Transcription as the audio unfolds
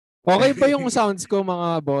Okay pa yung sounds ko,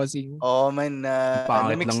 mga bossing. Man,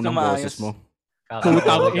 pangit lang ng boses mo.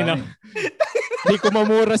 Putang ina. Di ko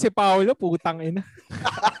mamura si Paolo, putang ina.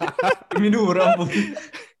 Minura mo.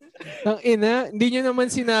 Ang ina, hindi nyo naman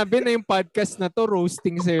sinabi na yung podcast na to,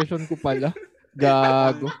 roasting session ko pala.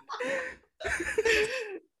 Gago.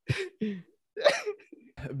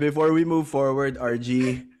 Before we move forward,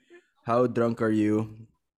 RG, how drunk are you?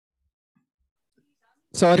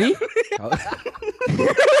 Sorry?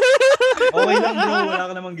 Okay lang bro, wala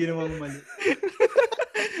ka namang ginawang mali.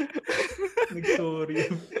 Nag-sorry.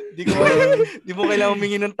 Di mo kailangan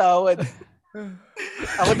humingi ng tawad.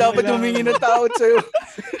 Ako dapat humingi ng tawad sa'yo.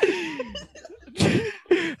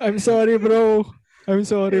 I'm sorry, bro.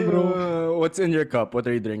 What's in your cup? What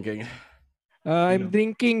are you drinking? I'm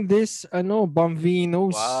drinking this,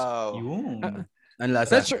 Bamvinos. Wow. Ang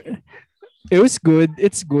lasa? It was good.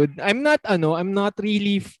 It's good. I'm not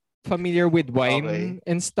really familiar with wine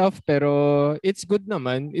and stuff, pero it's good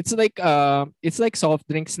naman. It's like soft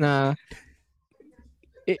drinks na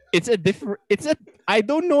I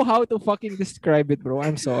don't know how to fucking describe it, bro.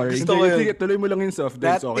 I'm sorry. Tuloy mo lang yung soft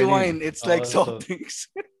drinks. That wine, it's like soft drinks.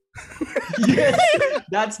 Yes,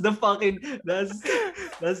 that's the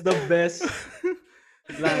best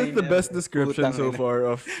line. That's the best description so far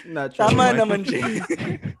of natural Tama wine. naman, Jay.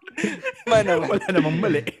 Wala namang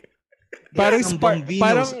mali. Parang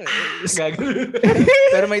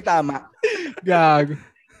pero may tama. Gag.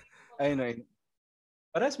 Ayun.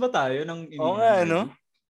 Parehas ba tayo ng Oo nga, no?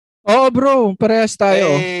 Oo, bro. Parehas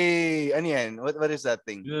tayo. Hey, ano yan? What is that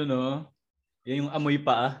thing? Yun, no? Yan yung amoy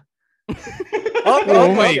pa,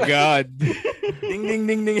 Oh my God. Ding, ding,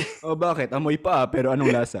 ding, ding. Bakit? Amoy pa, pero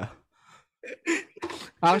anong lasa?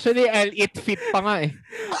 Actually, I'll eat fit pa nga eh.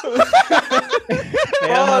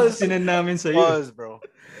 Kaya nga sinan namin sa'yo. Pause, bro.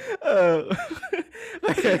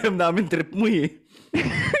 Kaya alam namin trip mo eh.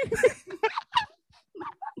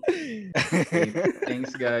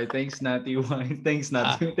 Thanks, guys. Thanks, Natty Wine. Thanks,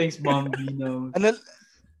 Bambino.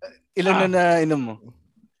 Ilan na inom mo?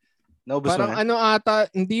 Naubos parang mo na? ata,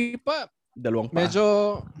 hindi pa. 2 pa. Medyo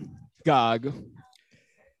gago.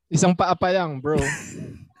 Isang paa pa lang, bro.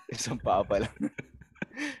 Isang paa pa lang.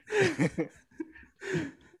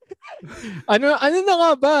 ano na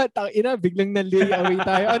nga ba? Tangina, biglang nalay away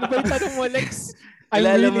tayo. Ano ba yung tanong mo, Lex?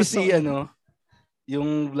 Alala mo si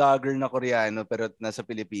yung vlogger na Koreano pero nasa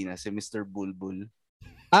Pilipinas, si Mr. Bulbul.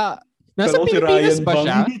 Nasa Pilipinas ba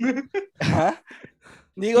siya? Ha?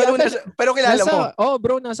 Hindi ko alam pero kilala mo. Oh,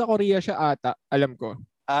 bro, nasa Korea siya ata. Alam ko.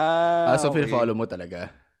 So follow mo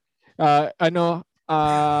talaga?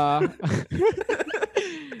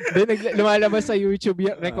 Lumalabas sa YouTube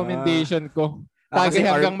yung recommendation ko. Tagay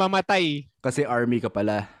hanggang mamatay. Kasi army ka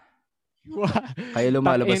pala. Kaya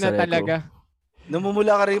lumalabas sa reco. Talaga.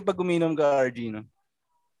 Namumula ka rin pag uminom ka, RG, no?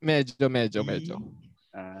 Medyo.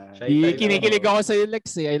 Kinikilig ako sa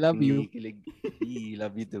Lex eh. I love you.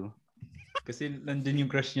 Love you too. Kasi nandun yung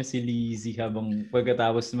crush niya si Lizzie habang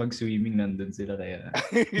pagkatapos mag-swimming nandun sila kaya.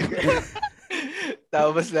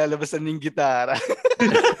 Tapos lalabasan yung gitara.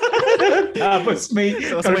 Tapos may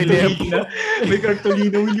cartolina. May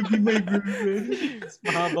cartolina, will you be my girlfriend?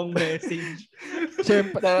 Mahabang message.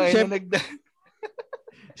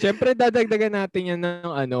 Siyempre dadagdagan natin yan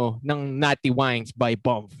ng Natty Wines by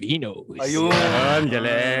Bamvinos. Ayun,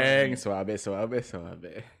 galing. Suabe.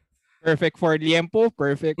 Perfect for liempo,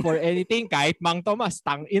 perfect for anything. Kahit Mang Tomas,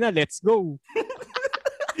 tangina, let's go.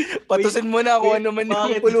 Patusin mo na kung ano man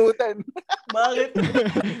yung pulutan. Bakit?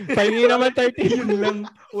 Pahingi naman 30. Yun lang.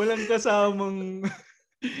 Walang kasamang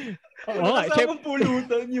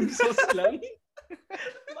pulutan. Yung sauce lang.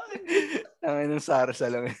 Ang ng sarsa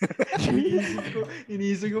lang.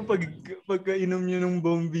 Iniisip ko pagkainom niyo ng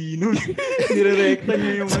Bambino, nirerekta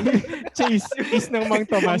niyo yung chase ng Mang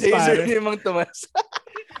Tomas. Chaser ni Mang Tomas.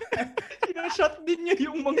 Sinashot din niya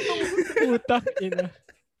yung Mang Tomas. Putak ina.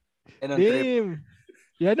 Damn.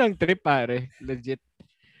 Yan ang trip, pare. Legit.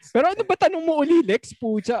 Pero ano ba tanong mo uli, Lex?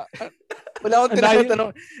 Pucha. Wala akong tinatanong.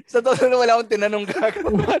 Sa totoo wala akong tinanong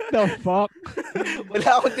gago. What the fuck? Wala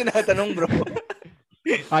akong tinatanong, bro.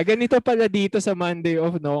 Ganito pala dito sa Monday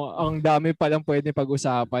Off, no? Ang dami palang pwede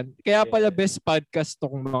pag-usapan. Kaya pala best podcast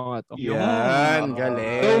tong mga to. Yan,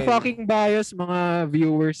 galing. No fucking bias, mga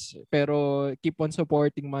viewers. Pero keep on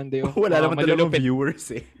supporting Monday Off. Wala naman talagang viewers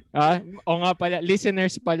eh. O nga pala,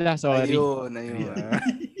 listeners pala, sorry. Ayun.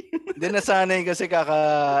 Hindi nasanay kasi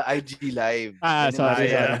kaka-IG live. Sorry.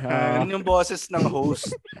 Yun yung boses ng host.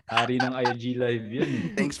 Hari ng IG live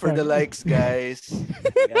yun. Thanks for the likes, guys.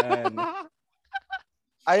 Yan.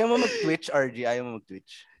 Ayaw mo mag-Twitch, RG? Ayaw mo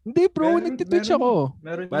mag-Twitch? Hindi, bro. Nagtitwitch ako.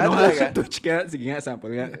 Paano nga sa Twitch ka? Sige nga,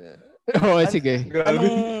 sample nga. Oo, sige.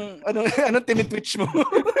 anong tinitwitch mo?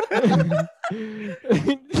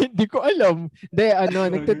 Hindi ko alam.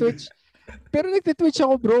 Nagtitwitch. Pero nagtitwitch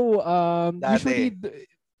ako, bro. Dati.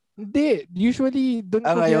 Usually doon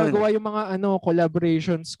ko ngayon. ginagawa yung mga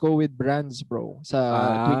collaborations ko with brands, bro, sa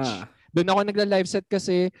Twitch. Doon ako nagla-live set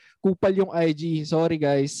kasi kupal yung IG. Sorry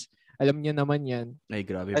guys. Alam niyo naman yan. Ay,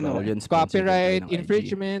 grabe. Bawal yun. Copyright,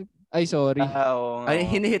 infringement. Ay, sorry. Ay,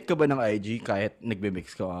 hinihit ka ba ng IG kahit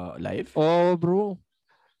nagbe-mix ka live? Oh, bro.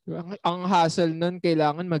 Ang hassle nun,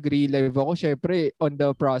 kailangan mag-relive ako. Syempre, on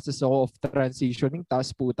the process ako of transitioning,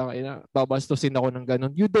 tapos putang ina, babastusin ako ng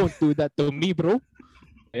ganun. You don't do that to me, bro.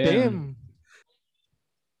 Damn.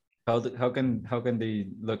 How can they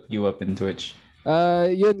look you up in Twitch?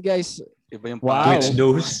 Yun guys. Iba yung Twitch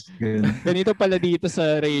dose. Ganito pala dito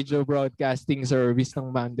sa radio broadcasting service ng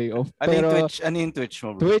Monday Off. Ano yung Twitch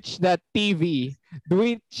mo, bro? Twitch.tv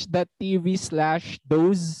 /doze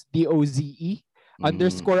DOZE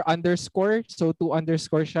 __ so 2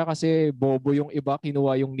 underscore siya kasi bobo yung iba,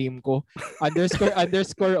 kinuha yung name ko. __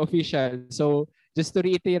 official. So just to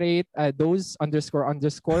reiterate, those _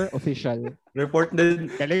 official. Report din.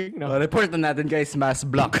 Galing, no? Report na natin guys, mass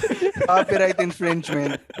block. Copyright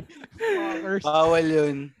infringement. Bawal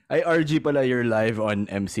yun. Ay, RG pala, you're live on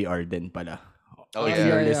MCR din pala. Oh, If yeah.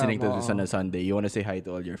 you're listening to this on a Sunday, you wanna say hi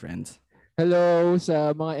to all your friends? Hello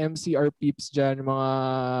sa mga MCR peeps dyan, mga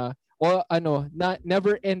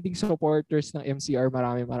never-ending supporters ng MCR.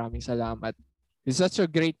 Maraming salamat. It's such a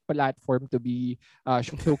great platform to be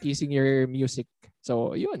showcasing your music.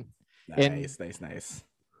 So, yun. Nice.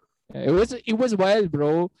 It was wild,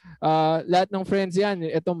 bro. Lahat ng friends yan,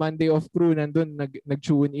 ito Monday Off crew, nandun,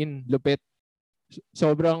 nag-tune in, lupit.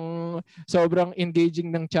 Sobrang engaging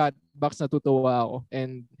ng chat box, natutuwa ako.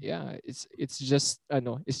 And yeah, it's just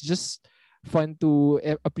fun to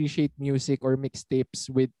appreciate music or mixtapes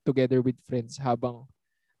together with friends habang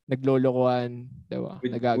naglolokohan, diba?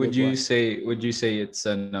 Would you say it's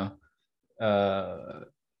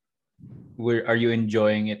are you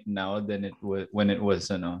enjoying it now than it was when it was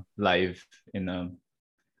live in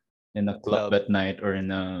a club at night or in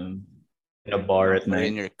a bar at night?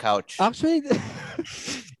 In your couch. Actually,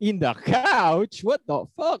 in the couch? What the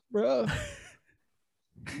fuck, bro?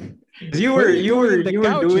 You were you're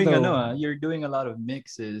doing a lot of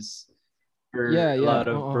mixes for a lot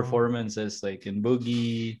of performances, like in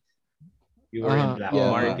Boogie. You were in Black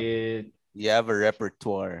Market. You have a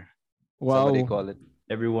repertoire. Wow. Somebody call it.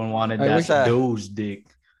 Everyone wanted that Doze dick.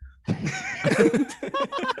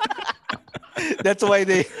 That's why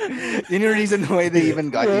yun yung reason why they even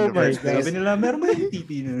got you in the first place. Sabi nila, meron ba yung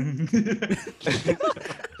TV nun?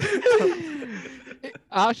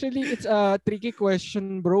 Actually, it's a tricky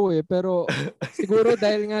question, bro, pero siguro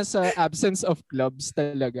dahil nga sa absence of clubs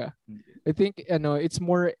talaga. I think it's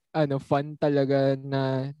more fun talaga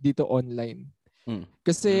na dito online.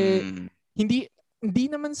 Kasi hindi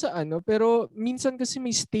naman sa pero minsan kasi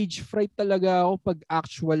may stage fright talaga ako pag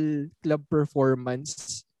actual club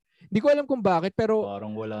performance. Hindi ko alam kung bakit, pero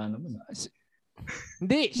parang wala naman.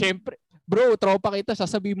 Hindi, syempre. Bro, tropa kita,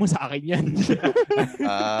 sasabihin mo sa akin yan.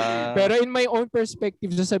 Pero in my own perspective,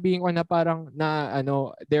 sasabihin ko na parang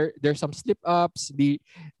there's some slip-ups,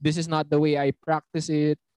 this is not the way I practice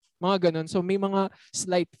it, mga ganun. So may mga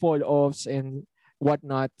slight fall-offs and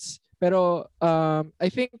whatnots. Pero I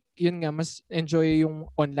think yun nga, mas enjoy yung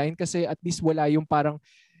online kasi at least wala yung parang,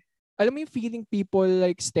 alam mo yung feeling people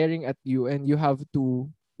like staring at you and you have to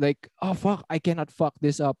like, oh fuck, I cannot fuck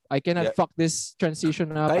this up. I cannot fuck this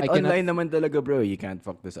transition up. Kahit online naman talaga, bro, you can't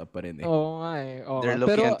fuck this up pa rin eh. Oo nga eh. They're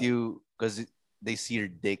looking at you because they see your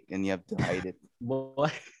dick and you have to hide it. What?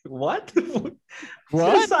 What?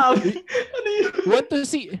 Sabi? Want to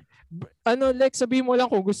see? Lex, sabihin mo lang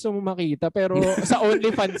kung gusto mo makita. Pero sa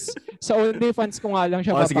OnlyFans ko nga lang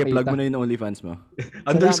siya papakita. Sige, plug mo na yung OnlyFans mo.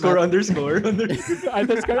 __. __.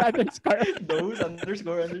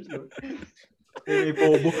 May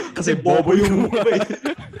bobo. Kasi bobo yung iba eh.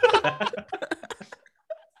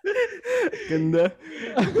 Ganda.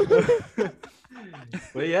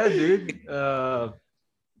 But yeah, dude.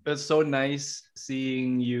 It's so nice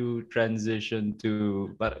seeing you transition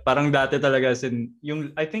to parang dati talaga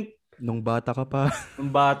I think nung bata ka pa.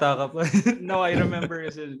 No, I remember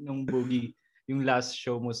kasi nung Boogie, yung last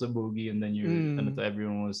show mo sa Boogie and then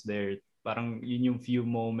everyone was there. Parang yun yung few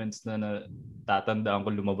moments na tatandaan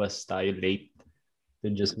ko lumabas tayo late to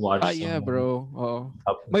just watch. Yeah, bro.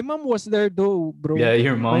 My mom was there though, bro. Yeah,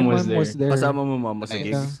 your mom was there. Kasama mo mama sa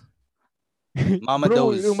gigs. Mama bro,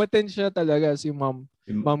 Doze. umattend siya talaga si mom.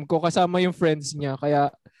 Mom ko kasama yung friends niya. Kaya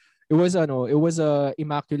it was a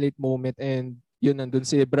immaculate moment and yun nandun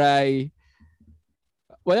si Bray.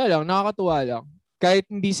 Wala lang, nakakatuwa lang. kahit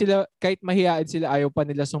mahihain sila, ayaw pa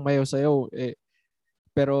nila sumayaw-sayaw.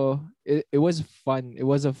 Pero it was fun. It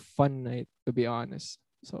was a fun night, to be honest.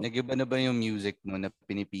 So, Nag-iba na ba yung music mo na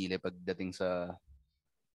pinipili pagdating sa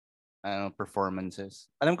performances?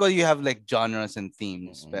 Alam ko you have like genres and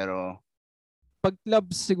themes, pero pag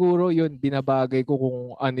clubs siguro yun, binabagay ko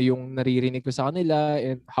kung ano yung naririnig ko sa kanila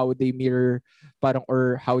and how they mirror parang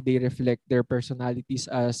or how they reflect their personalities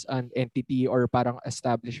as an entity or parang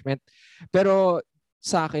establishment. Pero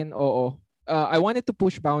sa akin, oo. I wanted to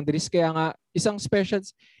push boundaries kaya nga isang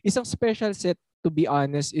special set, to be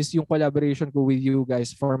honest, is yung collaboration ko with you guys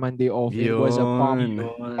for Monday Off. It was a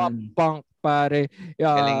pop punk pare.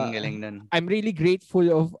 galing nun. I'm really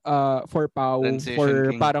grateful for Pau for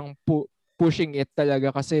King. Parang pushing it talaga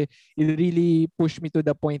kasi it really pushed me to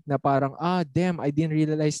the point na parang damn, I didn't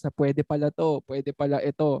realize na pwede pala to, pwede pala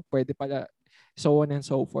ito, pwede pala so on and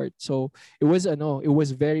so forth. So it was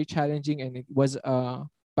very challenging and it was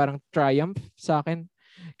parang triumph sa akin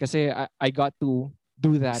kasi I got to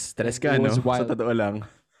do that. Stress ka, no? Sa totoo lang.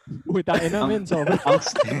 Utangin namin. So,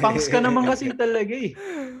 punks ka naman kasi talaga eh.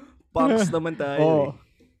 Punks naman tayo.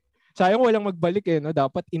 Sayang walang magbalik no?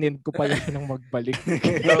 Dapat in-end ko pala siya ng magbalik.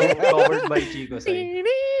 Covered by Chico Sai.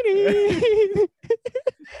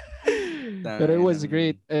 Pero it was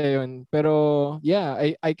great. Ayun. Pero yeah,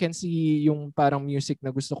 I can see yung parang music na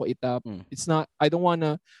gusto ko itap. It's not, I don't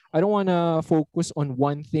wanna focus on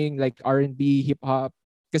one thing like R&B, hip-hop.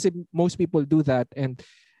 Kasi most people do that. And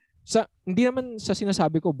hindi naman sa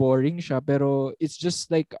sinasabi ko boring siya, pero it's just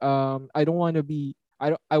like I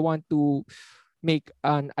want to make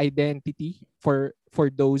an identity for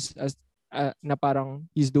those as na parang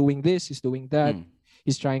he's doing this, he's doing that,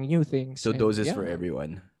 he's trying new things. So those is for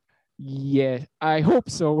everyone. Yeah, I hope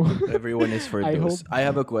so. Everyone is for those. I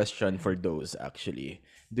have a question for those actually.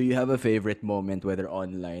 Do you have a favorite moment, whether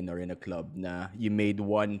online or in a club, na you made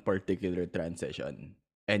one particular transition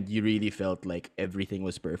and you really felt like everything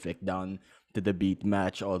was perfect down to the beat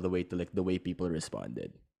match all the way to like the way people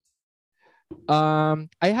responded? I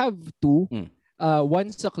have two. One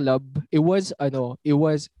sa club, it was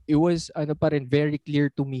pa rin very clear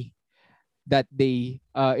to me that day.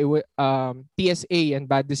 It was TSA and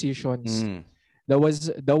Bad Decisions. That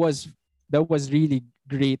was really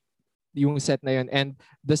great yung set na yun. And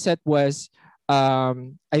the set was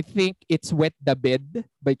I think it's Wet the Bed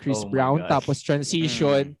by Chris Brown. Tapos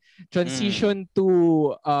transition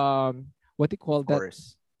to what do you call that?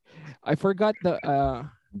 I forgot the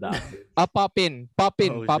Poppin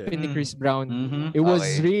ni Chris Brown. It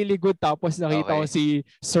was really good. Tapos nakita ko si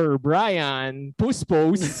Sir Brian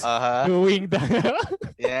Puspos doing that.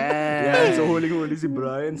 Yeah, so huling-huli si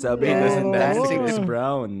Brian. Sabi doesn't dance to Chris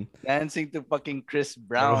Brown. Dancing to fucking Chris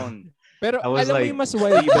Brown. Pero I was alam like, mo yung mas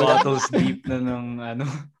wild bottles deep na ng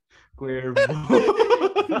Cuervo.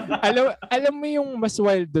 alam mo yung mas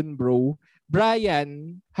wild dun, bro?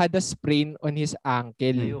 Brian had a sprain on his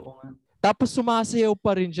ankle. Tapos sumasayaw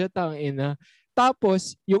pa rin siya, tangina.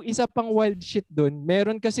 Tapos, yung isa pang wild shit dun,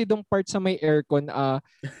 meron kasi dong part sa may aircon,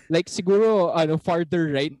 like siguro,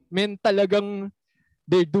 farther right, men talagang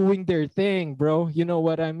they're doing their thing, bro. You know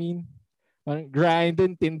what I mean?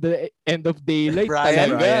 Grinding till the end of daylight.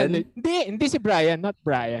 Brian? Hindi si Brian, not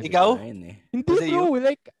Brian. Ikaw? Hindi, bro.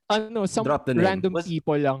 Like, some random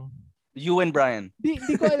people lang. You and Brian. Di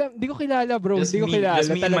ko alam, di ko kilala, bro. Di ko kilala.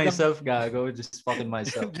 Just me and myself, gago. Just fucking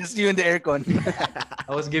myself. Just you in the aircon.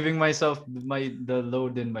 I was giving myself the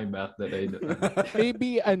load in my back that I do.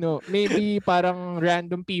 Maybe parang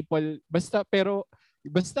random people. Basta.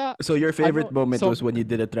 So your favorite moment was when you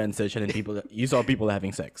did a transition and you saw people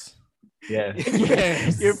having sex. Yeah.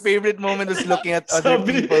 Yes. Your favorite moment was looking at other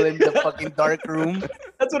people in the fucking dark room.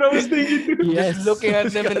 That's what I was thinking too. Yes. Just looking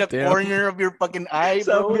at them in the corner of your fucking eye,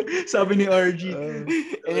 bro. Sabi ni RG.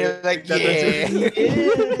 And you're like, yeah.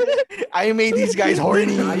 I made these guys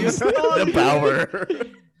horny. The power.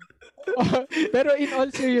 Pero in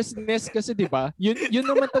all seriousness kasi 'di ba? Yun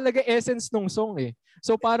naman talaga essence ng song eh.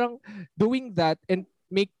 So parang doing that and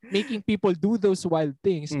making people do those wild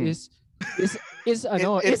things is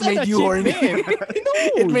it made you horny.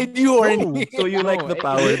 It made you horny. So you like the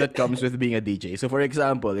power that comes with being a DJ. So for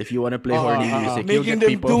example, if you want to play horny music, you'll get them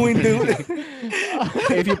people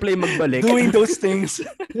if you play Magbalik, doing those things.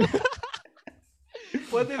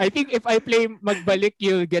 I think if I play Magbalik,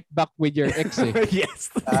 you'll get back with your ex.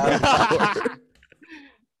 Yes.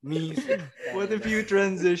 What if you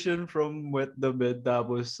transition from Wet the Bed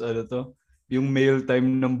tapos yung mail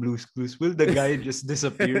time ng Blue's Clues? Will the guy just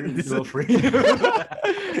disappear into a frame?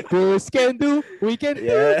 Bruce can do, we can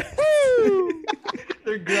do.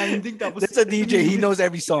 They're grinding tapos that's a DJ. He knows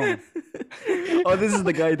every song. Oh, this is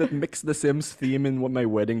the guy that mixed the Sims theme in my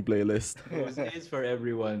wedding playlist. Those is for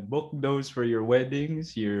everyone. Book those for your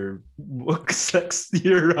weddings, your book sex,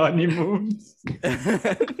 your honeymoons.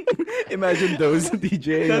 Imagine those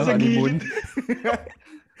DJ Nasa honeymoon.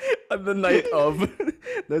 On the night of,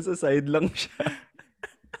 nasa side lang siya.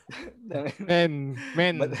 Men.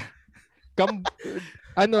 Come,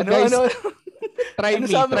 guys, try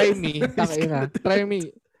me. Try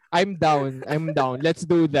me. I'm down. Let's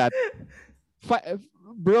do that.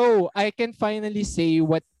 Bro, I can finally say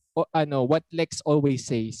what Lex always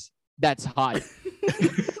says. That's hot.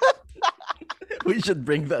 We should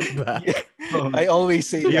bring that back. I always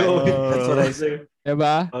say that. That's what I say.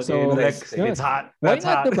 Diba? Okay, So, Lex, it's hot. why That's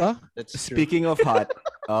not, hot. diba? Speaking of hot,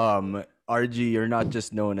 RG, you're not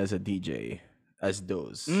just known as a DJ, as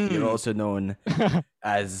those. You're also known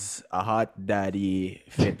as a hot daddy,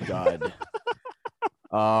 fit god.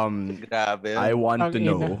 Grabe. I want to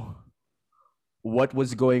know what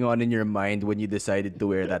was going on in your mind when you decided to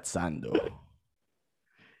wear that sando.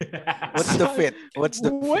 What's the fit? What's the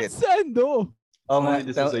fit? What's sando? Oh, nga,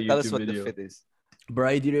 This tell is a us YouTube what video. the fit is.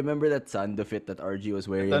 Bri, do you remember that sando fit that RG was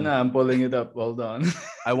wearing? Ito na, I'm pulling it up. Hold on.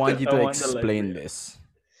 I want you I to want the explain library. this.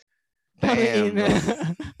 Damn, bro.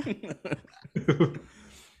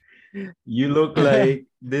 You look like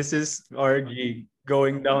this is RG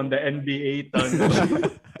going down the NBA tunnel.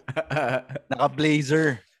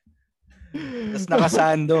 Naka-blazer. Tapos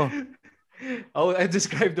naka-sando. Oh, I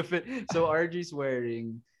described the fit. So RG's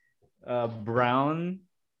wearing brown.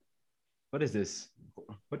 What is this?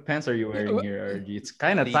 What pants are you wearing here, RG? It's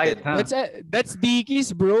kind of tight, huh? That's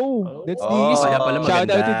Dickies, bro. Oh. That's Oh, Dickies. kaya pala Shout out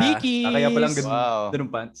to maganda. Dickies. Kaya palang ganun, Wow. ganun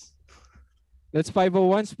pants. That's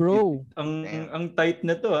 501s, bro. Ang tight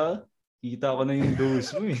na to, ha? Kita ko na yung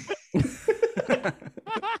dos mo, eh.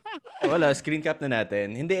 Wala, screen cap na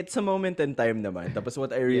natin. Hindi, it's a moment in time naman. Tapos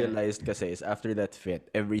what I realized kasi is after that fit,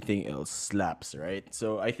 everything else slaps, right?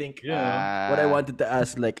 So I think what I wanted to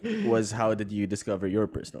ask was how did you discover your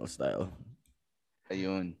personal style?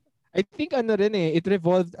 Ayun. I think it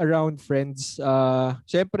revolved around friends.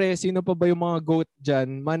 Syempre, sino pa ba yung mga goat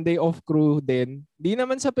dyan? Monday off crew din. Di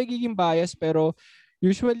naman sa pagiging bias, pero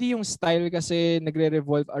usually yung style kasi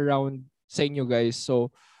nagre-revolve around sa inyo guys.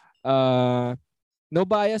 So, no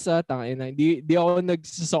bias tangina. Di ako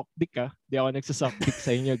nagsasokdik Di ako nagsasokdik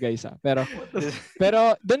sa inyo guys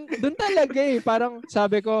Pero dun talaga parang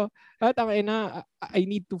sabi ko, tangina, I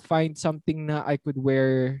need to find something na I could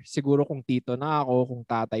wear siguro kung tito na ako, kung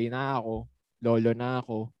tatay na ako, lolo na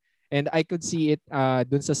ako. And I could see it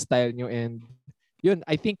dun sa style nyo and yun,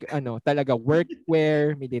 I think talaga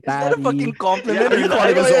workwear, military. Is that a fucking compliment?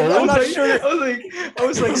 Yeah, I'm not sure. I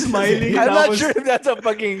was like smiling. I'm not sure if that's a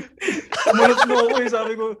fucking... Sumunod mo ako,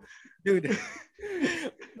 sabi ko, Dude.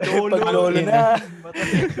 lolo Pag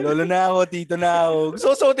lolo na ako, tito na ako.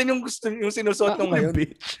 Susuotin yung sinusuot nung ngayon.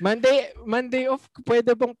 Monday off,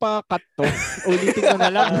 pwede bang pa-cut to? Ulitin ko na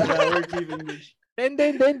lang.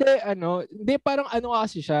 Hindi, parang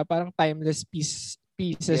kasi siya, parang timeless pieces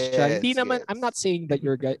siya. Hindi naman, I'm not saying that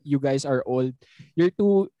you guys are old. You're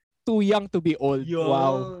too young to be old. Yo.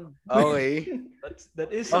 Wow. Okay. That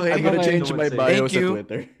is Okay. I'm gonna change my bio Thank you. sa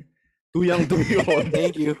Twitter. Too young to be old.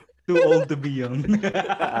 Thank you. Too old to be young.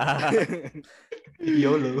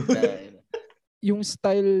 YOLO. Yung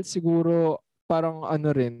style siguro, parang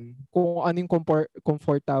rin, kung anong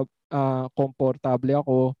komportable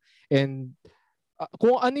ako and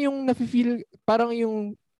kung ano yung nafe-feel, parang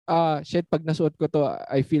yung pag nasuot ko to,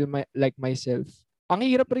 I feel like myself. Ang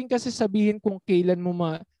hirap rin kasi sabihin kung kailan mo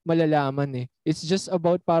malalaman It's just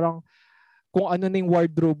about parang kung ano na yung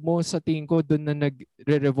wardrobe mo, sa tingin ko, doon na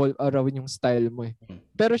nagre-revolve around yung style mo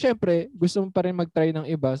Pero syempre, gusto mo pa rin mag-try ng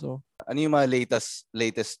iba. So. Ano yung mga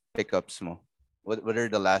latest pickups mo? What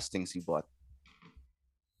are the last things you bought?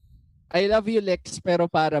 I love you, Lex,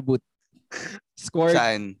 pero para boot. Scored.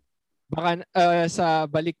 Saan? Baka sa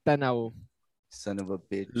Baliktanaw. Son of a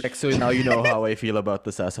bitch. Lex, so now you know how I feel about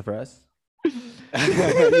the sassafras?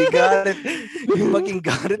 You got it. You fucking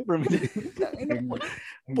got it from me.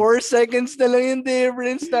 4 seconds na lang yung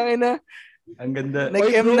difference. Tangina. Ang ganda.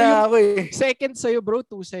 Nag-M na ako Seconds sa'yo, bro.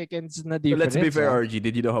 2 seconds na So difference. let's be fair, RG.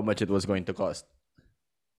 Did you know how much it was going to cost?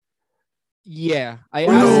 Yeah. I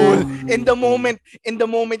No. asked. In the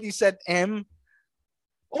moment you said M,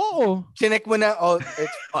 Oo. chinek mo na,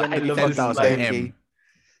 it's gonna be 10,000 10K. M.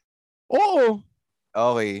 Oo.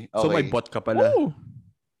 Okay. So may bot ka pala. Oo.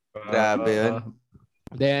 Grabe yun.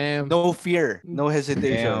 Damn. No fear. No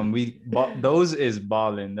hesitation. Damn, those is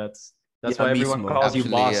ballin'. That's Yeah, why everyone mismo. calls you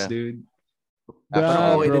Actually, boss, yeah. dude.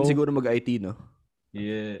 Pero okay bro. din siguro mag-IT, no?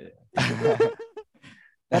 Yeah.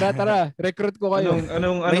 Tara. Recruit ko kayo.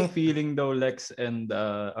 Anong feeling daw, Lex and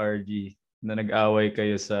RG, na nag-away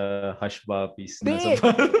kayo sa Hush Puppies?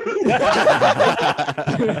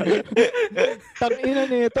 Tangina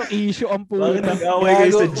nito, issue ang puto. Nag-away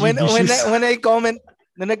kayo sa GD when I comment,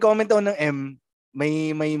 nung nag-comment ako ng M,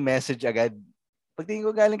 may message agad. Pagtingin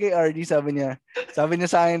ko galing kay RG, sabi niya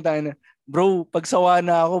sa akin, bro, pag sawa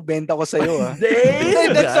na ako, benta ko sa'yo.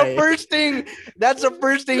 That's the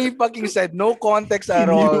first thing he fucking said. No context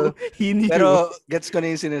at all. He knew. Pero gets ko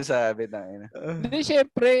na yung sinasabi. Hindi,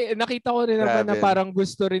 syempre, nakita ko rin naman na parang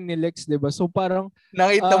gusto rin ni Lex, diba? So parang...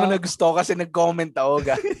 Nakita mo na gusto kasi nag-comment ako.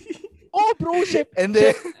 Oh, bro, shit.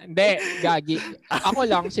 Hindi, gagi. Ako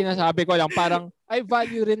lang, sinasabi ko lang, parang I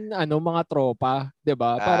value rin mga tropa, 'di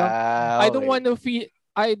ba? Parang okay.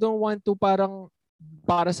 I don't want to parang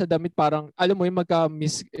para sa damit parang alam mo yung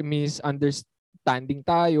misunderstanding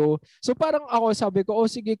tayo. So parang ako sabi ko,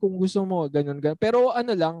 sige kung gusto mo ganun. Pero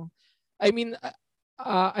lang, I mean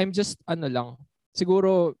I'm just lang.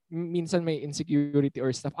 Siguro minsan may insecurity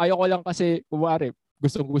or stuff. Ayoko lang kasi kumare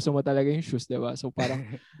gusto mo talaga yung shoes, di ba? So parang,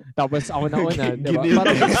 tapos ako nauna, di ba?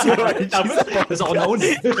 Tapos ako nauna.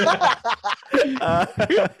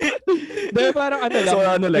 Di ba parang lang. So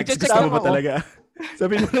Lex, gusto mo ba talaga?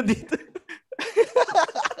 Sabihin mo na dito.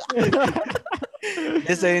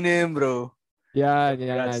 Yes, I know him, bro. Yan.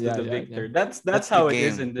 That's how it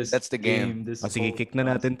is in this That's the game. Sige, kick na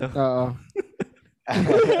natin to. Oo.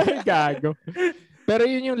 Gago. Pero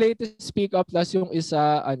yun yung latest speak up plus yung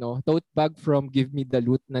isa tote bag from Give Me the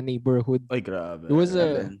Loot na neighborhood. Ay grabe. It was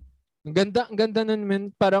ang ganda nun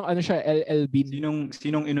man, parang siya LL Bean.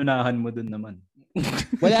 Sinong inunahan mo dun naman?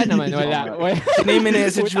 Wala naman, wala.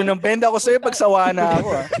 Message mo ng benda ko sa'yo pag sawa na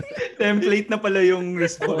ako. Template na pala yung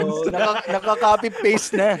response. Naka-copy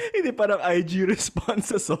paste na. Hindi parang IG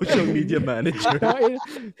response sa social media manager.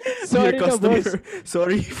 Sorry Dear customer,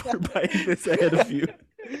 sorry for buying this ahead of you.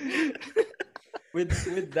 With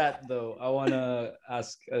that though, I wanna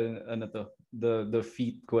ask the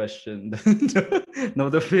feet question.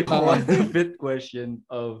 No, the fit question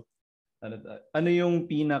of ano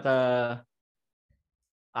yung pinaka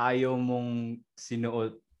ayaw mong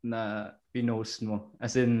sinuot na pinost mo?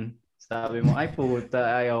 As in, sabi mo, ay puta,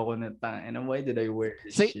 ayaw ko na tangina. Why did I wear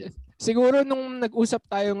this shit? Siguro nung nag-usap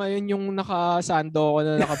tayo ngayon yung naka-sando ko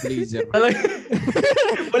na naka-blazer. Wala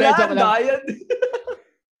ang bayad.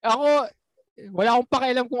 Ako, wala akong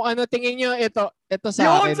pakialam kung ano. Tingin nyo, ito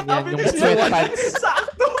sa akin. Yung sweatpants.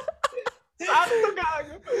 Sakto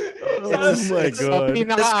gago. Oh my God.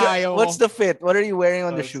 What's the fit? What are you wearing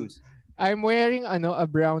on the shoes? I'm wearing a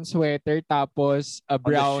brown sweater tapos a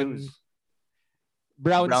brown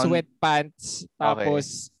sweatpants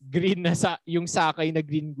tapos green na yung sakay na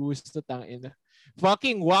green gusto tangina.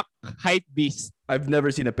 Fucking whack hype beast. I've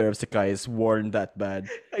never seen a pair of Sakai's worn that bad.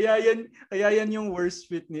 Kaya yan yung worst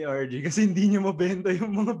fit ni RG kasi hindi niya mabenta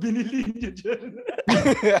yung mga binili niya dyan.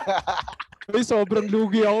 Ay, sobrang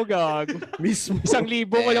lugi ako gago. Mismo. 1,000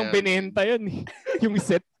 ko lang binenta yun. Yung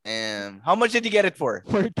set. How much did you get it for?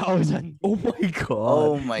 4,000. Oh my God.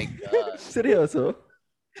 Oh my God. Seryoso?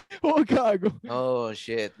 Oh, gago. Oh,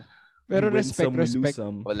 shit. Pero respect.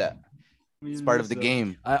 Wala. It's part of the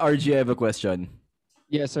game. RG, I have a question.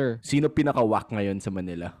 Yes, sir. Sino pinaka-whack ngayon sa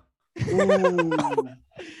Manila?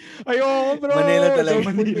 Ayoko, bro. Manila talaga.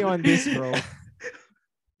 Don't put me on this, bro.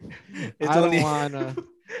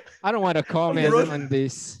 I don't wanna comment on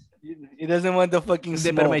this. He doesn't want the fucking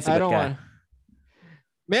smoke. Pero may sibat ka.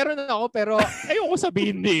 Meron na ako pero ayoko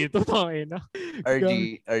sabihin dito. Tangina.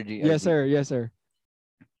 RG. Yes, sir.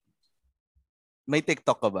 May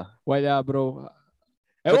TikTok ka ba? Wala, bro.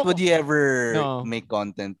 But would you ever make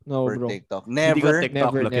content for bro. TikTok? Never. Hindi ka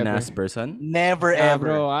TikTok never, looking never. ass person? Never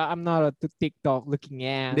ever. Bro, I'm not a TikTok looking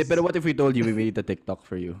ass. Hindi, pero what if we told you we made a TikTok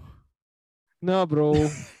for you? No, bro.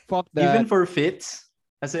 Fuck that. Even for fits?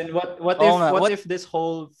 As in, what if this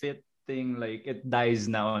whole fit thing, like, it dies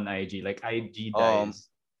now on IG? Like, IG dies.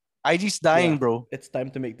 IG's dying, bro. It's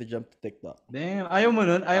time to make the jump to TikTok. Damn, ayaw mo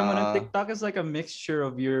nun. TikTok is like a mixture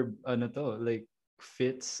of your, like,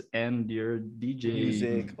 fits and your DJ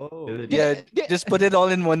music. Oh. Yeah, just put it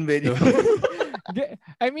all in one video.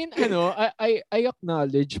 I mean, I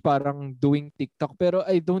acknowledge parang doing TikTok pero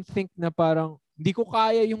I don't think na parang hindi ko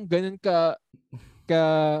kaya yung ganun ka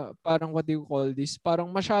parang what do you call this?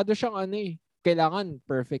 Parang masyado siyang kailangan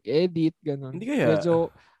perfect edit, ganun. Hindi kaya.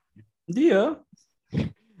 Hindi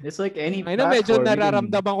It's like any platform. Medyo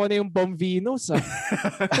nararamdaman ko na yung Bomvinos.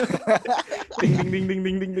 Ding ding ding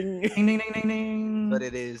ding ding ding. Ding ding ding ding ding. But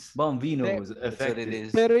it is. Bomvinos. That's what it is.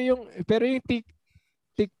 Pero yung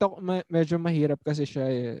TikTok medyo mahirap kasi siya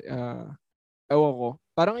ewan ko.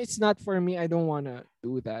 Parang it's not for me. I don't wanna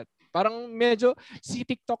do that. Parang medyo, si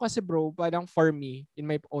TikTok kasi bro, parang for me, in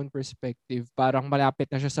my own perspective, parang malapit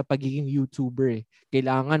na siya sa pagiging YouTuber eh.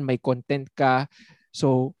 Kailangan may content ka.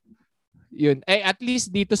 So, yun. At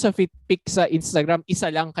least dito sa FitPic sa Instagram, isa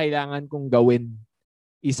lang kailangan kong gawin.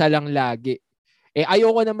 Isa lang lagi.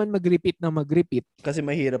 Ayoko naman mag-repeat. Kasi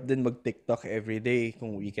mahirap din mag-TikTok everyday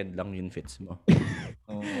kung weekend lang yun fits mo.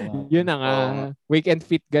 Yun na nga. Weekend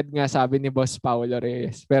fit God nga sabi ni Boss Paolo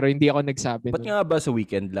Reyes. Pero hindi ako nagsabi. Ba't nga ba sa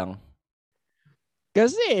weekend lang?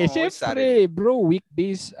 Kasi, syempre, bro,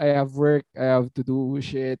 weekdays, I have work, I have to do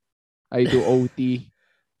shit, I do OT.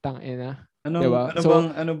 Tangina. Diba?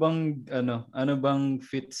 Ano bang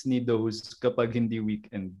fits ni Dose kapag hindi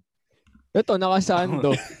weekend? Ito,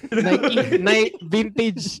 nakasando. Nike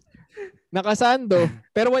vintage. Nakasando.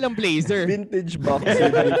 Pero walang blazer. Vintage boxer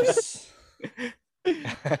briefs.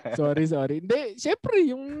 Sorry. Hindi, syempre,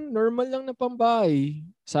 yung normal lang na pambahay.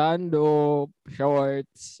 Sando,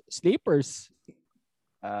 shorts, sleepers.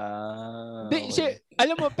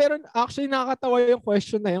 Alam mo, pero actually nakakatawa yung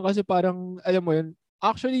question na yun kasi parang, alam mo yun,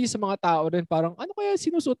 actually, sa mga tao rin, parang, ano kaya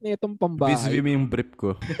sinusuot na itong pambahay? Bisbee yung brief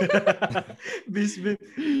ko. Bisbee.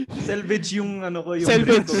 Selvage yung yung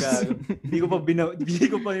Selvage. Hindi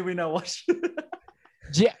ko pa binawash.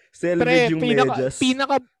 Selvage yung medyas.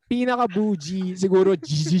 Pinaka-bougie. Siguro,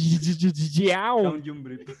 Jound yung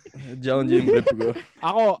brief ko.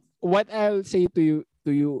 Ako, what I'll say to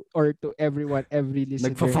you or to everyone, every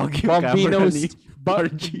listener. Nagpa-fog yung camera ni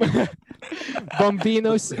RG.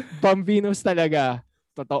 Bambinos talaga.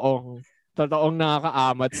 Totoong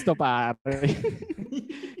nakaka-amats to, pare.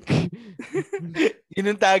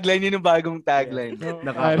 Yun yung tagline, yun yung bagong tagline.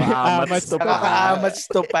 Nakaka-amats to, pare. Nakaka-amats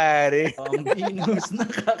to, pare. Bambinos,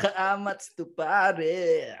 nakaka-amats to,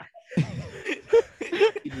 pare.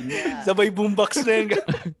 Sabay boombox na yun.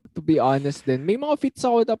 To be honest din, may mga fits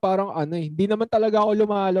ako na parang hindi naman talaga ako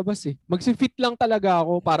lumalabas eh. Magsi-fit lang talaga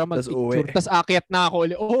ako para mag-picture. Tapos akyat na ako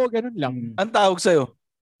ulit. Oo, ganun lang. Ang tawag sa'yo?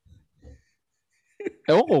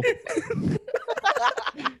 Ewan ko.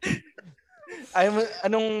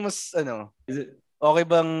 Anong mas, okay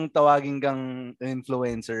bang tawagin kang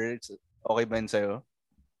influencer? Okay ba yun sa'yo?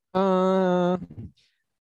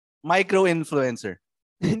 Micro-influencer.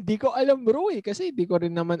 Hindi ko alam bro kasi hindi ko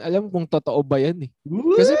rin naman alam kung totoo ba yan eh.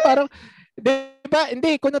 Kasi parang, diba,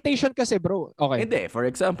 hindi, connotation kasi bro. Okay. Hindi, for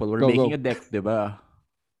example, we're making a deck, diba?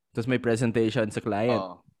 Tapos may presentation sa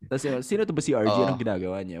client. Tapos sino to ba si RG? Anong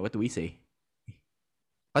ginagawa niya? What do we say?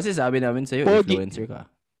 Kasi sabi namin sa'yo, Pogi. Influencer ka.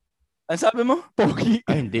 Ano sabi mo? Pogi.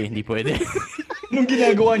 Ay, hindi pwede. Anong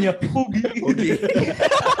ginagawa niya? Pogi.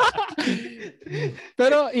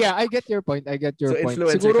 Pero yeah, I get your point. So, point.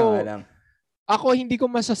 Influencer Siguro, ka nga lang. ako hindi ko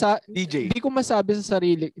DJ. Hindi ko masabi sa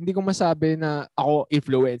sarili, hindi ko masabi na ako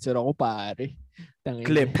influencer ako, pare.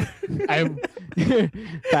 Clip. I'm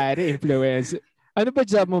pare influencer. Ano pa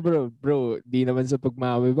job mo, bro? Bro, di naman sa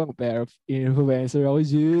pagmamabang pero influencer ako,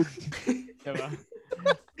 dude. Diba?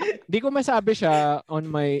 Di ko masabi siya on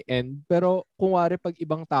my end, pero kung wari pag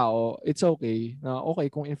ibang tao, it's okay. Na okay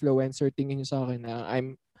kung influencer tingin niyo sa akin na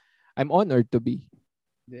I'm honored to be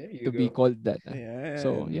be called that. Ayan.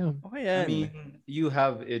 So, yeah. Okay yan. I mean, you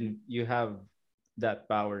have that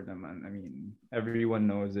power naman. I mean, everyone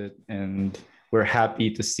knows it and we're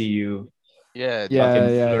happy to see you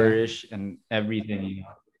flourish and everything.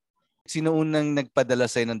 Sino unang nagpadala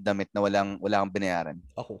sa'yo ng damit na walang binayaran?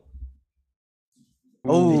 Ako.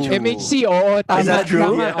 Oh, MHC, oo. Tama. Is that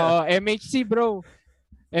true? MHC, bro.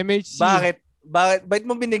 MHC. Bakit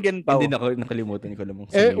mo binigyan pa? Hindi nakalimutan ko lang.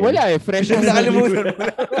 Wala fresh as nakalimutan.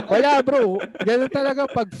 Wala bro. Ganun talaga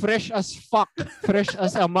pag fresh as fuck. Fresh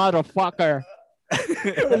as a motherfucker.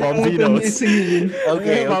 Bambinos.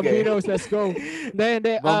 Okay. Bambinos, let's go.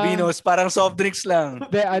 Hindi. Bambinos, parang soft drinks lang.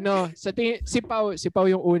 Hindi, sa tingin, si Pao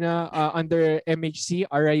yung una under MHC,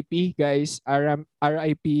 RIP, guys.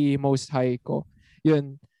 RIP Most High ko.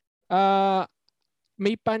 Yun.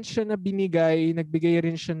 May pants siya na binigay. Nagbigay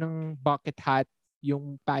rin siya ng bucket hat,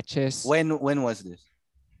 yung patches. When was this?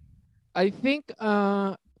 I think,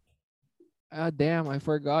 damn, I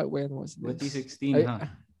forgot when was this. 2016,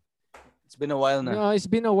 ha? It's been a while na. No, it's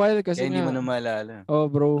been a while kasi hindi mo na maalala. Oh,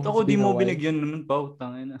 bro. Ako di mo binigyan naman, Pao.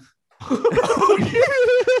 Tangin na.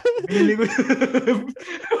 Binili ko.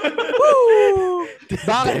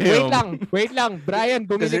 Bakit? Wait lang. Brian,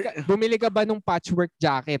 bumili ka ba nung patchwork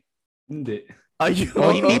jacket? Hindi.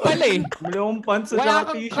 Hindi pala eh. Bumili akong pants sa wala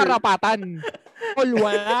t-shirt. Kang karapatan.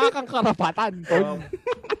 Wala kang karapatan.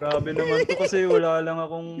 Grabe naman to kasi wala lang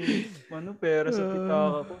akong pera sa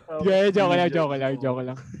pitaka ko. Joke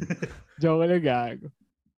lang. Joke lang, gago.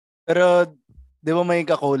 Pero, di ba may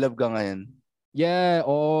ka-collab ka ngayon? Yeah,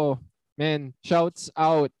 man, shouts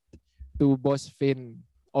out to Boss Finn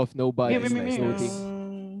of Nobody. Nice.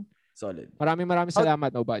 Solid. Maraming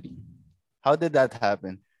salamat, Nobody. How did that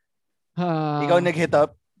happen? Ikaw nag-hit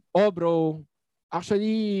up? Bro.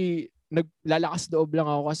 Actually, naglalakas loob lang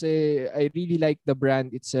ako kasi I really like the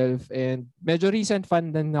brand itself and medyo recent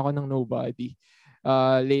fan din ako ng Nobody.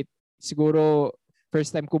 Late, siguro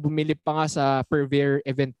first time ko bumili pa nga sa Perver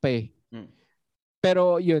event pa eh.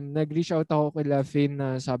 Pero yun, nag-reach out ako kay Finn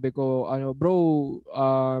na sabi ko, bro,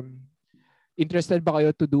 interested ba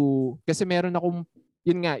kayo to do, kasi meron akong,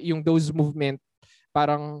 yun nga, yung those movement,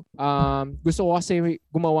 parang gusto ko kasi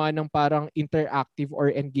gumawa ng parang interactive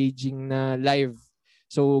or engaging na live.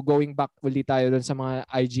 So going back ulit tayo dun sa mga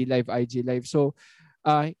IG live. So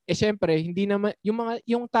syempre, hindi naman,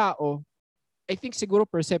 yung tao, I think siguro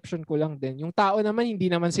perception ko lang din. Yung tao naman, hindi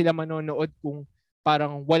naman sila manonood kung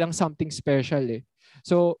parang walang something special eh.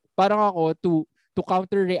 So, parang ako, to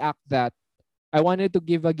counter-react that, I wanted to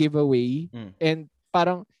give a giveaway and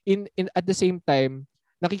parang at the same time,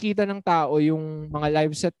 nakikita ng tao yung mga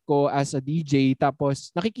live set ko as a DJ tapos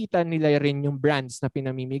nakikita nila rin yung brands na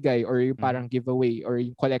pinamimigay or yung parang giveaway or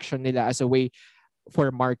yung collection nila as a way for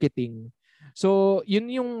marketing. So, yun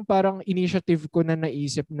yung parang initiative ko na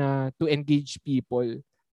naisip na to engage people.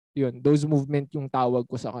 Yun, those movement yung tawag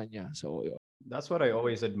ko sa kanya. So, yun. That's what I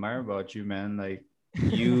always admire about you, man. Like,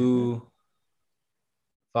 you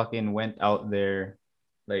fucking went out there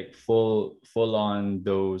like full on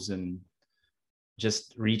those and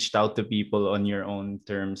just reached out to people on your own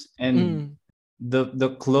terms. And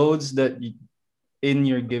the clothes that in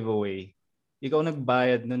your giveaway, ikaw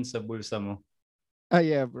nagbayad nun sa bulsa mo.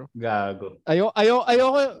 Yeah, bro. Gago.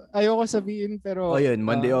 Ayoko sabihin pero yun,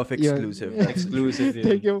 Monday off exclusive. Yun. Exclusive yun.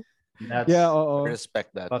 Thank you. That's I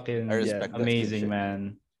respect that. Fucking amazing,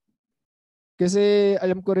 man. Kasi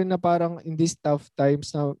alam ko rin na parang in these tough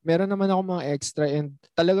times na meron naman ako mga extra and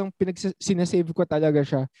talagang sinasave ko talaga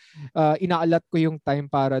siya. Inaalat ko yung time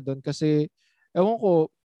para doon kasi ewan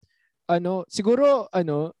ko, siguro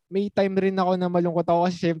may time rin ako na malungkot ako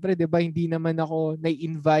kasi syempre 'di ba hindi naman ako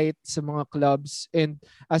na-invite sa mga clubs and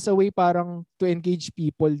as a way parang to engage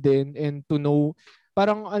people din and to know,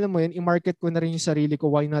 parang alam mo yun, i-market ko na rin yung sarili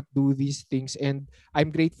ko, why not do these things, and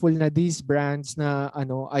I'm grateful na these brands na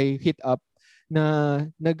I hit up na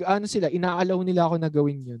sila, inaalaw nila ako na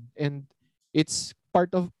gawin yun. And it's part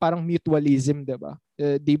of parang mutualism, diba?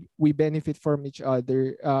 We benefit from each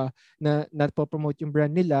other. Na napopromote yung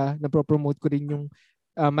brand nila, napopromote ko rin yung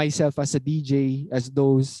myself as a DJ, as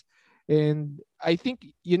those. And I think,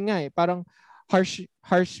 yun nga eh, parang harsh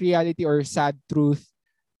reality or sad truth,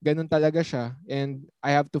 ganun talaga siya. And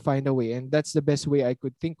I have to find a way. And that's the best way I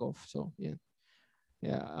could think of. So, yeah.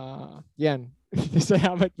 Yan.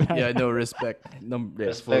 Salamat na. Yeah, no, respect.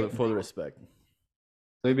 Respect. Full respect.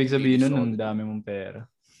 So, ibig sabihin nun, ang dami mong pera.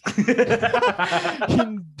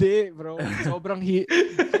 Hindi, bro. Sobrang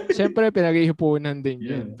siyempre, pinag-ihipunan din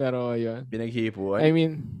yun. Pero, yun. Pinag-ihipuan? I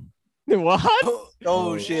mean, what?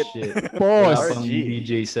 Oh shit. Pause. Pang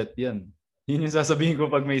DJ set yan. Yun yung sasabihin ko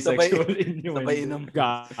pag may sexual innuendo. Sabay inom.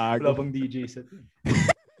 Wala pang DJ set.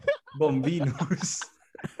 Bombinos.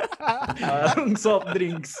 Ang soft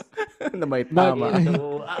drinks na may tama.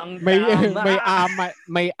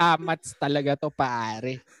 May amats talaga to,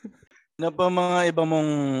 pare. Ano pa mga iba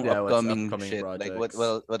mong upcoming shit? Projects? Like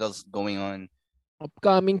what else going on?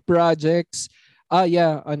 Upcoming projects. I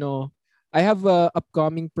have a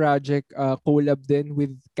upcoming project collab then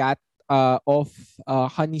with Kat of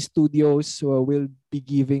Honey Studios. So we'll be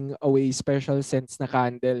giving away special scents na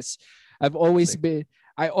candles. I've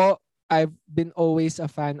been always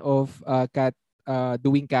a fan of Kat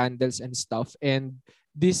doing candles and stuff, and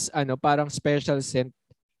this parang special scent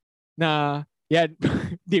na yan,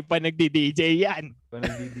 di pa nagdi-DJ yan.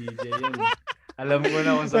 Alam ko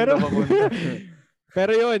na kung saan ka papunta.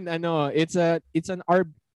 Pero yun, it's an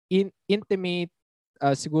intimate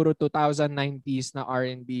siguro 2090s na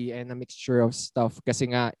R&B and a mixture of stuff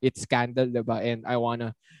kasi nga it's candle, diba? And I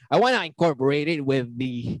wanna incorporate it with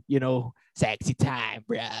the, sexy time,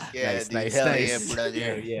 bruh. Yeah, nice. Yeah,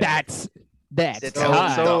 brother. Yeah. That's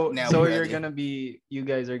hot. So you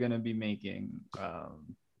guys are gonna be making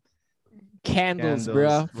candles,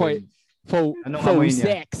 bruh. For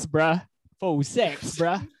sex, bruh. For sex,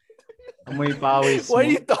 bruh. Amoy pawis mo. Why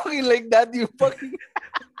are you talking like that? You fucking...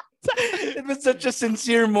 It was such a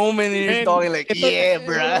sincere moment and you're talking like, yeah,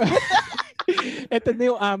 bruh. Ito na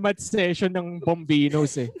yung amat session ng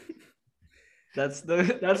Bombinos eh. That's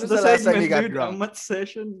the last time segment, you got dude. drunk? Amat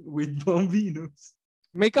session with Bombinos.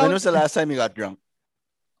 When was the last time you got drunk?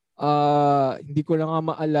 Hindi ko na nga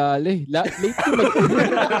maalala eh. Lately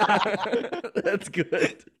That's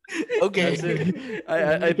good. Okay.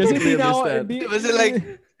 I kasi totally understand. Was it like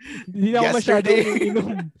Hindi na ako masyado umiinom.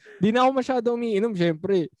 Hindi na ako masyado umiinom,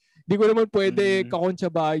 syempre. Hindi ko naman pwede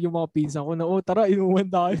kakontsaba yung mga pinsan ko na, tara, inuwan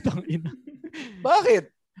tayo, tangina. Bakit?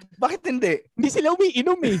 Bakit hindi? Hindi sila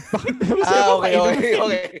umiinom eh. Bakit naman sila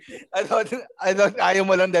okay. I thought ayaw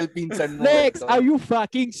mo lang dahil pinsan mo. Lex, are you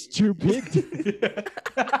fucking stupid?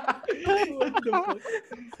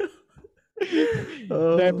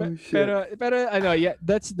 Pero ano, yeah,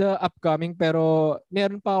 that's the upcoming. Pero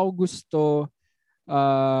meron pa ako gusto,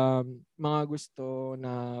 mga gusto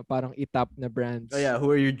na parang itap na brands. Oh yeah, who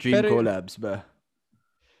are your dream collabs ba?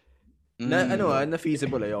 Na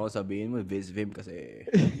feasible ayoko sabihin mo Vim kasi.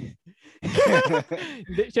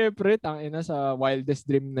 Hindi, syempre tangina sa wildest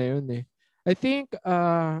dream na yun eh. I think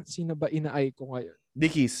sino ba inaay ko ngayon?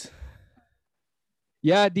 Dickies.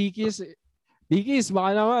 Yeah, Dickies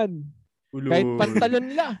baka naman. Kahit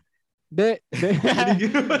pantalon la. De.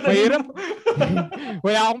 Mahirap.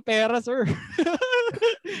 Wala akong pera, sir.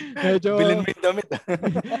 Medyo bilhin mo yung damit.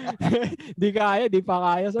 Di pa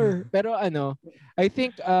kaya, sir. Pero ano, I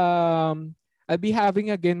think I'll be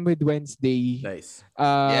having again with Wednesday. Nice.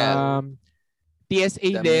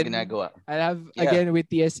 TSA din. I'll have again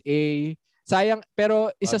with TSA. Sayang,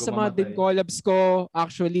 pero isa sa mga din collabs ko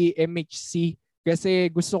actually MHC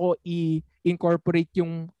kasi gusto ko i-incorporate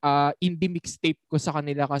yung indie mixtape ko sa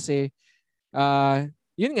kanila kasi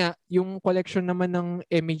yun nga, yung collection naman ng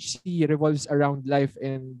MHC revolves around life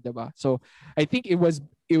and diba? So I think it was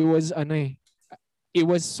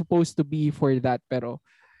supposed to be for that pero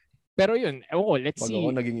yun, let's see. Pag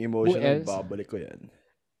ako naging emotional, babalik ko yan.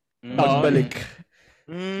 Magbalik.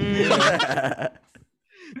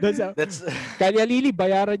 That's kaya Lili,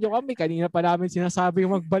 bayaran nyo kami. Kanina pa namin sinasabi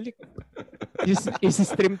yung magbalik.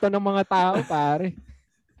 Isi-stream to ng mga tao, pare.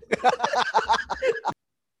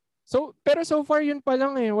 Pero so far yun pa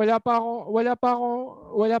lang eh. Wala pa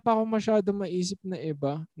ako masyado maisip na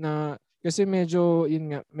iba na kasi medyo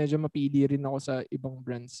mapili rin ako sa ibang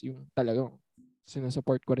brands yung talagang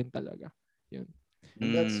sinusupport ko rin talaga. Yun.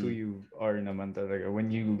 And that's who you are naman talaga. When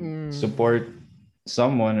you support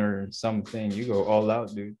someone or something, you go all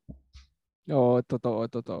out, dude. Oo, totoo.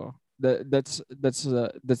 That's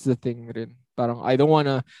the thing rin. Parang I don't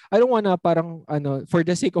wanna parang for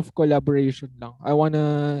the sake of collaboration lang. I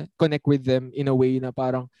wanna connect with them in a way na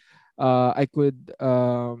parang I could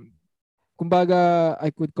kumbaga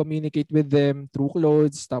I could communicate with them through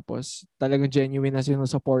clothes tapos talagang genuine na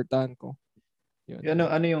sinusuportahan ko. Yun.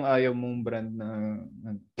 Ano yung ayaw mong brand na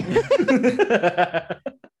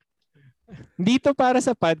Dito para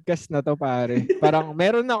sa podcast na to, pare. Parang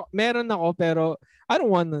meron ako pero I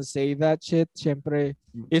don't wanna say that shit. Siyempre,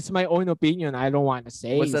 it's my own opinion. I don't wanna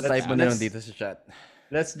say. What's the type mo na lang dito sa chat?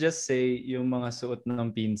 Let's just say yung mga suot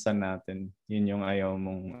ng pinsan natin. Yun yung ayaw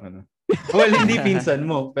mong Well, hindi pinsan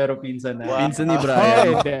mo, pero pinsan na. Wow. Pinsan ni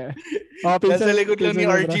Brian. Nasa likod lang ni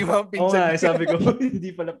RG mga pinsan. Sabi ko,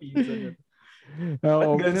 hindi pala pinsan.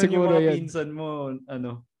 Ganun siguro yung mga pinsan mo,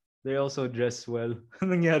 they also dress well.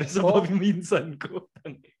 Nangyari sa minsan ko.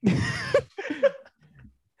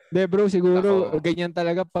 De bro, siguro ganyan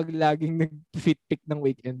talaga pag laging nag-fit pick ng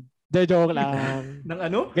weekend. Joke lang. Ng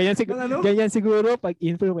ano? Ganyan siguro pag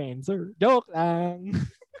influencer. Joke lang.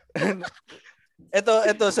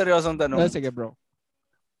 Ito seryosong tanong. Sige bro.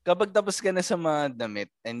 Kapag tapos ka na sa mga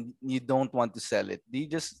damit and you don't want to sell it,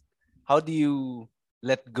 how do you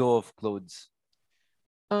let go of clothes?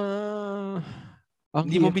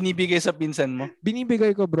 Hindi mo binibigay sa pinsan mo?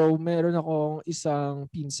 Binibigay ko bro. Meron akong isang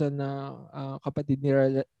pinsan na kapatid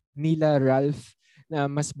nila Ralph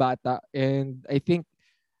na mas bata and I think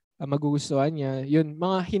magugustuhan niya. Yun,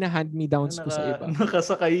 mga hina-hand-me-downs ko sa iba.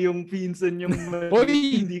 Nakasakay yung pinsan yung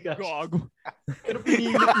hindi ka. Gago. Pero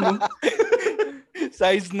pinilit mo.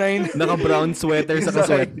 Size 9. Naka-brown sweater sa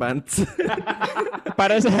sweatpants.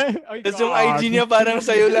 Para sa... Tapos yung IG niya parang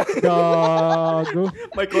sa'yo lang. Gago.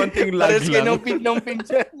 May konting lag lang. Pares ka ng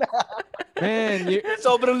pinsan. Man,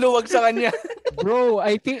 sobrang luwag sa kanya. Bro,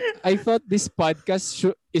 I thought this podcast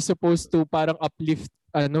is supposed to parang uplift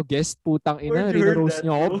guest, putang ina, rino-roast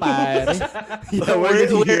nyo ako, pare.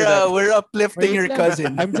 We're uplifting your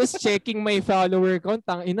cousin. I'm just checking my follower count.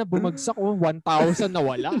 Tang ina, bumagsak 1,000 na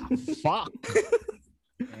wala. Fuck.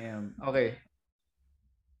 Damn. Okay,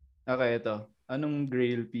 ito. Anong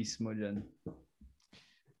grail piece mo dyan?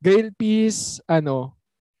 Grail piece,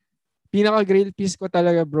 pinaka-grail piece ko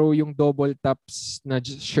talaga, bro, yung double tops na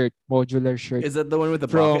shirt, modular shirt. Is that the one with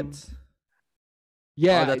the pockets?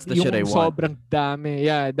 Yeah, that's the yung shit I want. sobrang dami.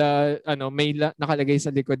 Yeah, may nakalagay sa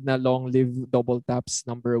likod na long live double taps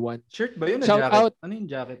 #1. Shirt ba yun? Shout jacket? out. Ano yung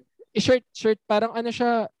jacket? Shirt, parang ano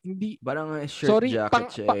siya, hindi. Parang shirt Sorry, jacket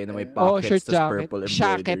siya na may pockets shirt tas jacket. purple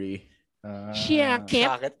embroidery.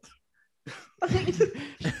 Jacket.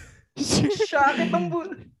 Jacket ang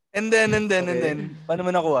And then, paano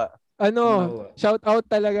mo nakuha? Shout out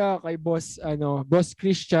talaga kay Boss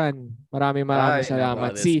Christian. Maraming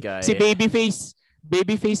salamat. Si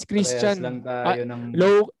Babyface Christian. Lang tayo ng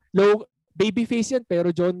low Babyface yan,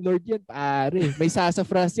 pero John Lord yan, pare. May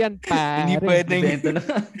sassafras yan, pare.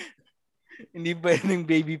 Hindi pwedeng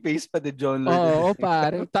Babyface pa de John Lord. Oo,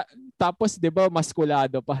 pare. Tapos 'di ba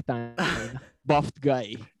maskulado pa buffed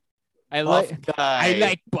guy. I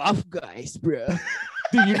like buff guys, bro.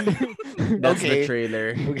 That's the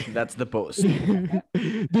trailer. That's the post.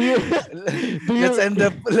 Let's end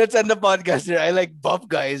the podcast here. I like buff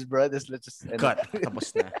guys, bro. Let's just end cut.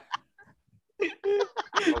 Tapos na.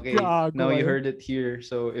 Okay. Now you heard it here.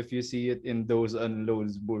 So if you see it in those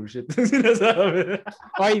unloads, bullshit sinasabi.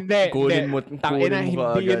 Hindi. Kunin mo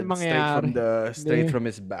hindi yun mangyayari. Straight from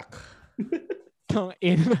his back.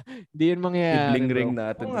 Hindi yun mangyayari. I-bling ring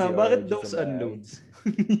natin. Bakit those unloads?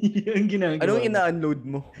 Yung ginagawa. Anong ina-unload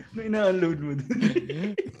mo? Anong ina-unload mo?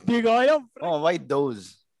 Hindi ko alam. Why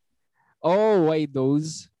those? Why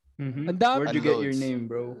those? Ang dami. Where'd you get your name,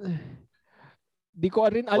 bro? Di ko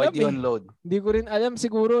rin alam. Why do you unload? Di ko rin alam.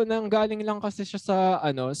 Siguro nang galing lang kasi siya sa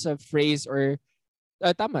sa phrase or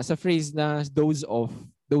sa phrase na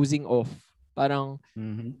dozing off. Parang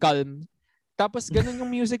calm. Tapos ganun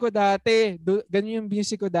yung music ko dati.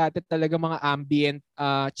 Talaga mga ambient,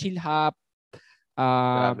 chill hop,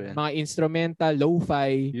 mga instrumental,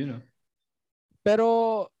 lo-fi.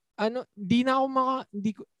 Pero hindi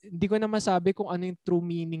ko na masabi kung ano yung true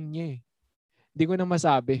meaning niya eh. Hindi ko na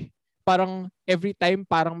masabi. Parang every time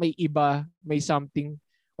parang may iba, may something,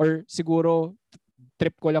 or siguro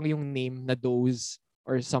trip ko lang yung name na Doze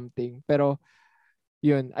or something. Pero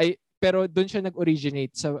pero doon siya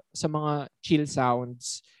nag-originate sa mga chill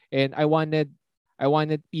sounds, and I wanted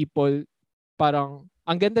people, parang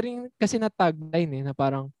ang ganda rin kasi na tagline na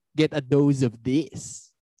parang get a dose of this.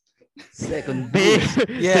 Second dose.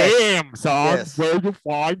 Damn, son, where you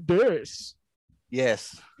find this?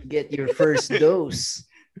 Yes. Get your first dose.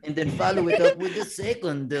 And then follow it up with the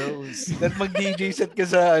second dose. Then mag-DJ set ka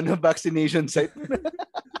sa vaccination site.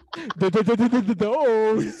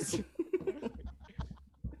 Dose.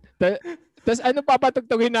 Tapos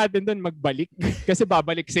papatugtugin natin doon, magbalik. Kasi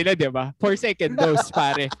babalik sila, di ba? For second dose,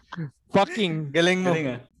 pare. Fucking. Galing mo.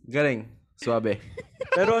 Galing. Suabe.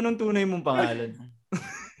 Pero anong tunay mong pangalan?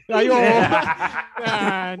 Ayo.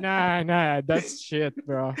 Nah. That's shit,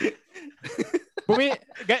 bro.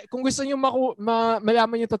 Kung gusto niyo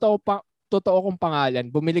malaman yung totoo kong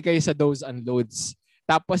pangalan, bumili kayo sa Those Unloads.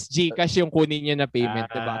 Tapos GCash yung kunin niya na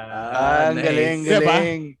payment, diba? Ang galing. Diba?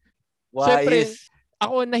 Siyempre,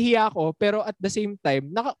 ako nahiya ako, pero at the same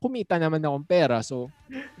time, kumita naman akong pera. So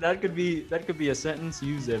that could be a sentence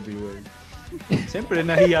used everywhere. Siyempre,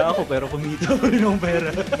 nahiya ako, pero kumita ko rin akong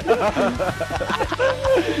pera.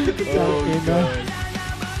 God.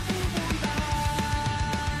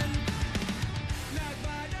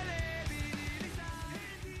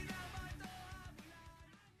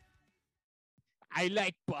 I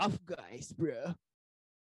like buff guys, bro.